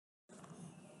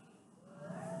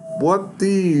what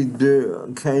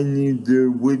can you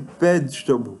do with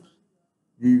vegetables?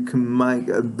 You can make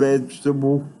a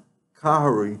vegetable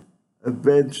curry, a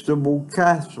vegetable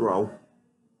casserole,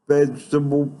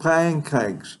 vegetable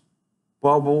pancakes,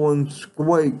 Bubble and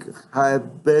Squeak have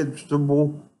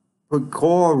vegetable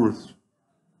pakoras,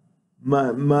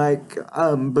 make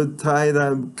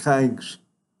potato cakes,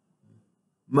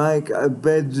 make a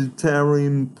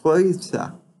vegetarian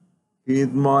pizza. Here's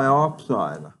my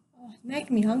offsider. Oh,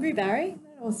 making me hungry, Barry.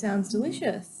 That all sounds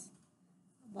delicious.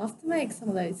 I'd love to make some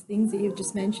of those things that you've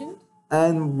just mentioned.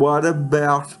 And what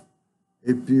about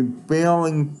if you're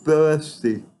feeling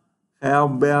thirsty? How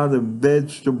about a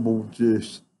vegetable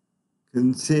juice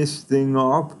consisting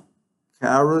of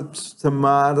carrots,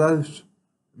 tomatoes,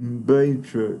 and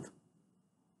beetroot?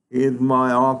 Here's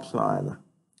my offsider.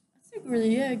 That's a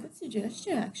really good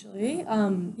suggestion, actually.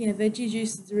 Veggie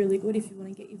juices are really good if you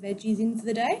want to get your veggies in for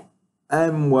the day.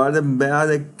 And what about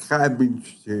a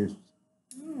cabbage juice?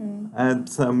 Add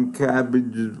some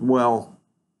cabbage as well.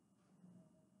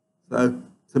 So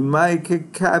to make a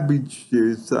cabbage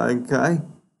juice, okay,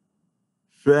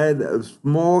 shred a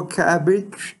small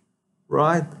cabbage,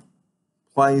 right?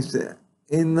 Place it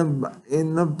in the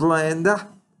blender,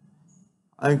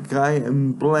 okay,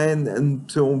 and blend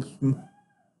until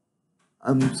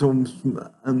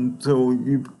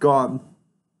you've got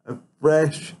a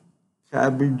fresh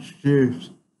cabbage juice,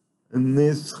 and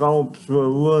this helps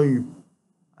relieve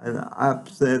an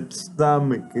upset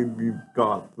stomach if you've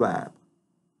got that.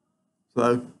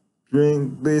 So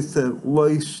drink this at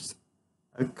least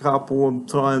a couple of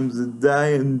times a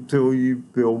day until you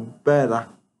feel better.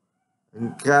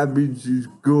 And cabbage is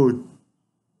good.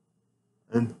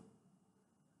 And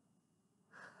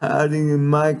how do you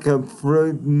make a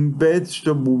fruit and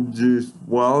vegetable juice?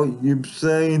 Well, you've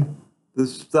seen the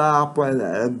staff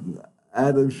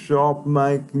at a shop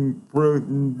making fruit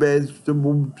and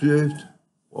vegetable juice.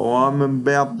 Well, I'm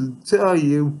about to tell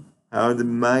you how to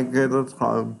make it at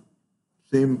home.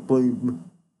 Simply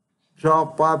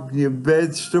chop up your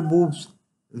vegetables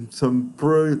and some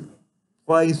fruit,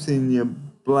 place in your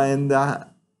blender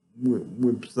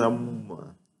with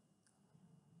some,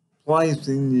 place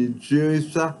in your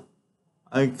juicer,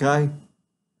 okay,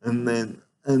 and then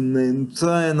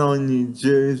turn on your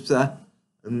juicer,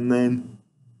 and then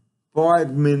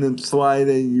 5 minutes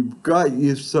later you've got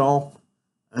yourself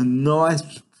a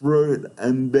nice fruit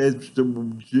and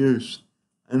vegetable juice.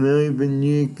 And even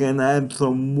you can add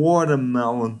some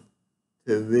watermelon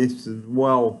to this as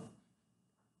well.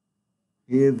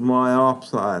 Here's my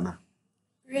offsider.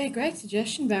 Yeah, great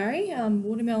suggestion, Barry.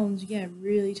 Watermelons,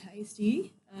 really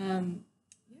tasty. Really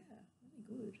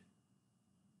good.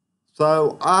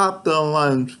 So after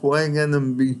lunch, we're going to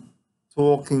be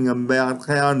talking about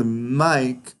how to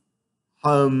make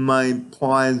homemade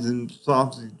pies and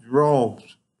sausage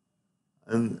rolls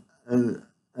and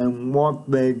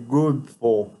what they're good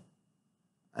for.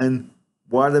 And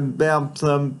what about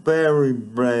some fairy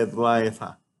bread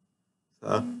later?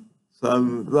 So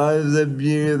those of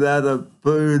you that are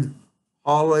food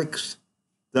holics,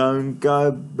 don't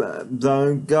go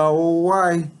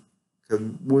away, because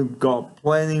we've got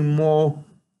plenty more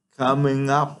coming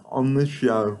up on the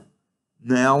show.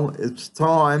 Now it's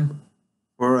time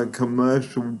for a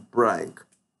commercial break.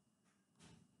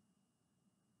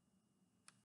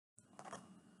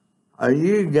 Are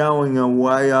you going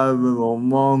away over the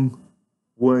long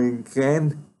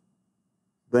weekend?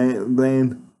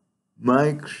 Then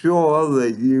make sure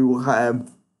that you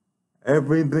have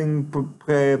everything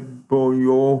prepared for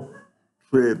your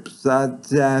trip,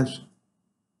 such as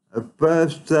a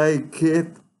first aid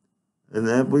kit and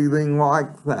everything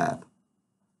like that.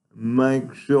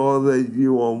 Make sure that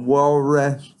you are well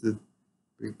rested,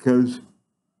 because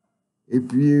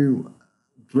if you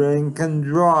drink and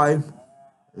drive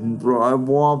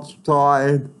whilst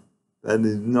tired, that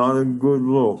is not a good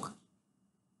look.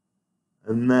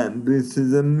 And that this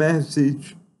is a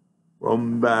message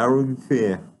from Barry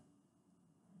Fear.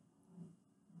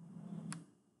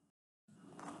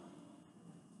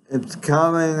 It's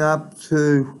coming up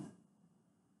to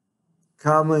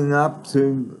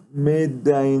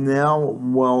midday now.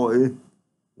 Well, it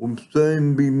will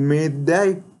soon be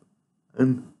midday,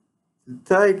 and to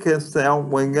take us out,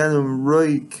 we're going to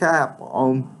recap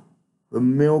on the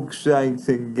milkshakes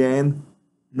again.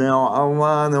 Now,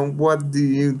 Alana, what do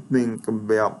you think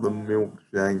about the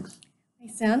milkshakes? They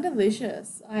sound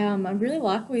delicious. I really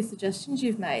like all your suggestions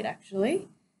you've made, actually.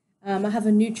 I have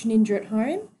a Nutri-Ninja at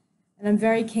home, and I'm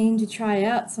very keen to try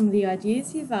out some of the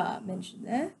ideas you've mentioned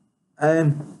there.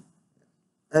 And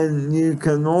you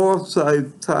can also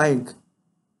take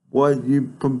what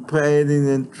you prepared in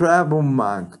a travel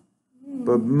mug.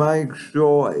 but make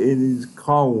sure it is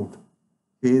cold.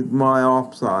 Here's my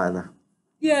offsider.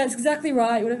 Yeah, it's exactly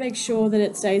right. You want to make sure that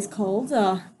it stays cold.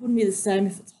 Wouldn't be the same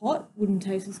if it's hot. Wouldn't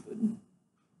taste as good.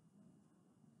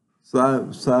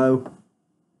 So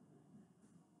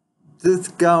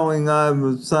just going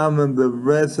over some of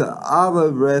the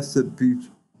other recipes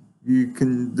you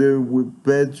can do with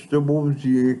vegetables.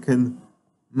 You can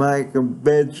make a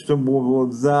vegetable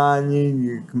lasagna.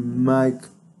 You can make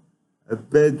a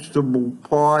vegetable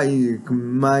pie. You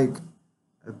can make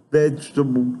a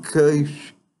vegetable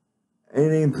quiche.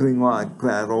 Anything like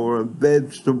that, or a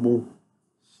vegetable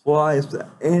slice,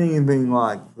 anything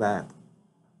like that.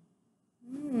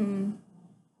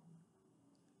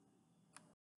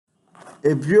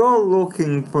 If you're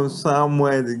looking for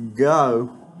somewhere to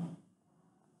go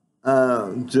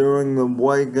during the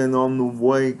week and on the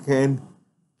weekend,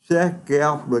 check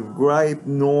out the Great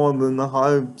Northern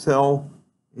Hotel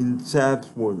in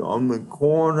Chatswood on the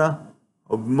corner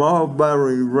of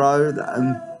Mulberry Road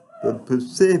and the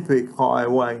Pacific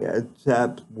Highway at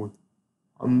Chatswood.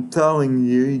 I'm telling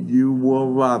you, you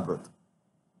will love it.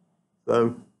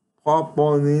 So pop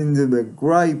on into the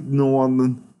Great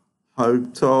Northern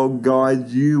Hotel,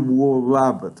 guys, you will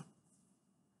love it.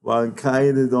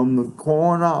 Located on the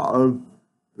corner of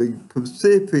the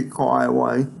Pacific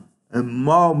Highway and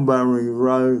Mulberry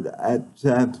Road at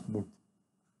Chatswood.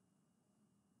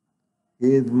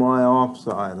 Here's my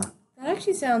offsider. That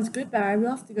actually sounds good, Barry. We'll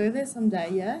have to go there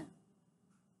someday, yeah?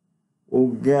 We'll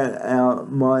get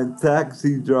out my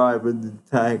taxi driver to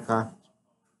take us.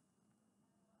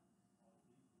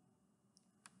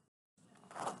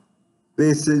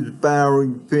 This is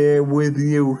Barry Fair with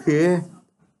you here.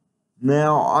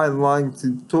 Now I'd like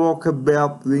to talk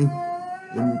about the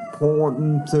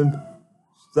importance of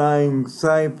staying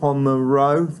safe on the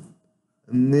road.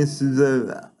 And this is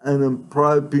an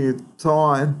appropriate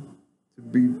time to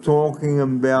be talking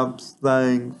about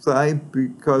staying safe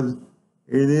because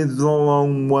it is a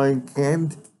long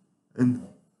weekend, and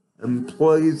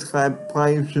please have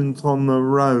patience on the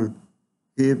road.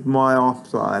 Here's my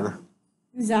offsider.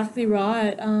 Exactly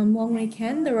right. Long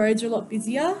weekend, the roads are a lot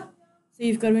busier, so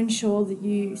you've got to ensure that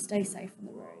you stay safe on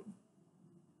the road.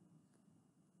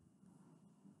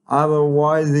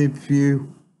 Otherwise, if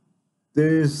you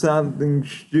do something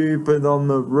stupid on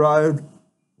the road,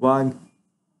 like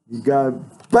you go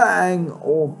bang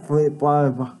or flip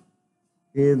over,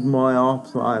 here's my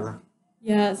offsider.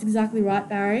 Yeah, that's exactly right,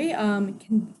 Barry. It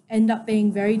can end up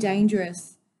being very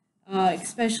dangerous,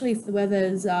 especially if the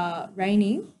weather's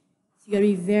raining. So you got to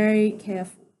be very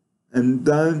careful. And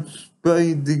don't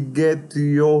speed to get to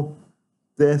your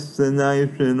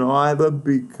destination either,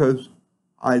 because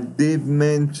I did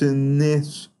mention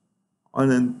this on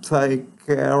a Take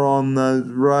Care on Those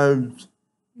Roads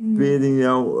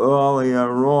video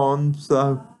earlier on,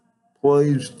 so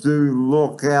please do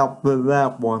look out for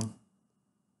that one.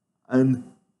 And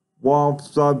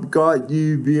whilst I've got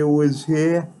you viewers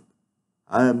here,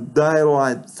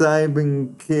 daylight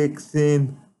saving kicks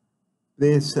in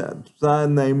this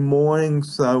Sunday morning,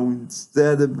 so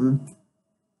instead of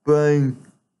being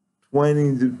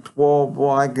 20 to 12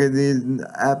 like it is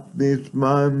at this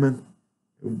moment,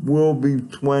 it will be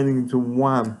 20 to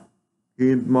 1.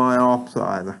 Here's my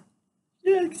offsider.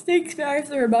 Yeah, thanks, Barry, for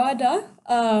the reminder.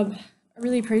 I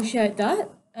really appreciate that.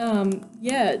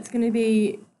 Yeah, it's gonna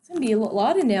be a lot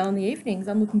lighter now in the evenings.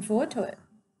 I'm looking forward to it.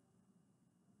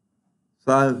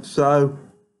 So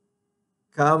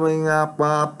coming up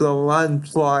after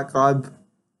lunch, like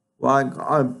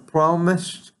I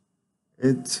promised,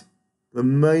 it's the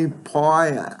meat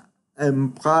pie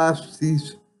and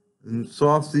pasties and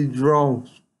sausage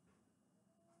rolls.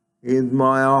 Here's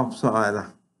my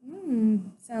offsider.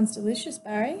 Sounds delicious,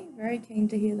 Barry. Very keen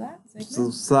to hear that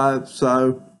segment.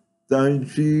 So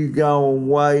don't you go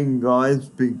away, guys,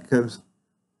 because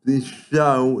this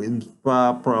show is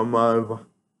far from over.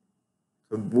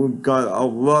 We've got a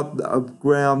lot of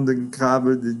ground to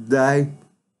cover today,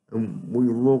 and we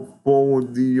look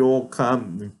forward to your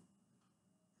company.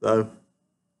 So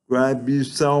grab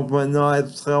yourself a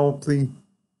nice healthy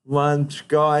lunch,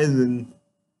 guys, and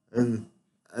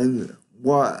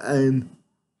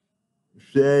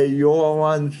share your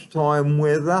lunchtime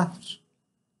with us,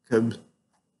 because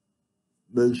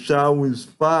the show is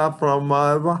far from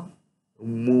over,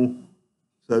 and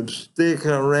so stick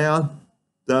around.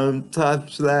 Don't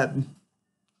touch that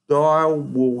dial.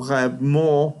 We'll have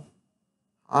more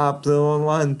after the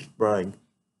lunch break.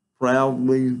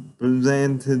 Proudly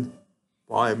presented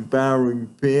by Barry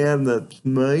Fair, that's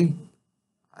me,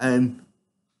 and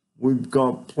we've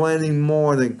got plenty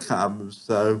more to cover,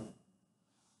 so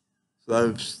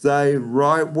stay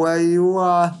right where you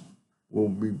are We'll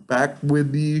be back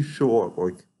with you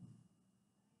shortly.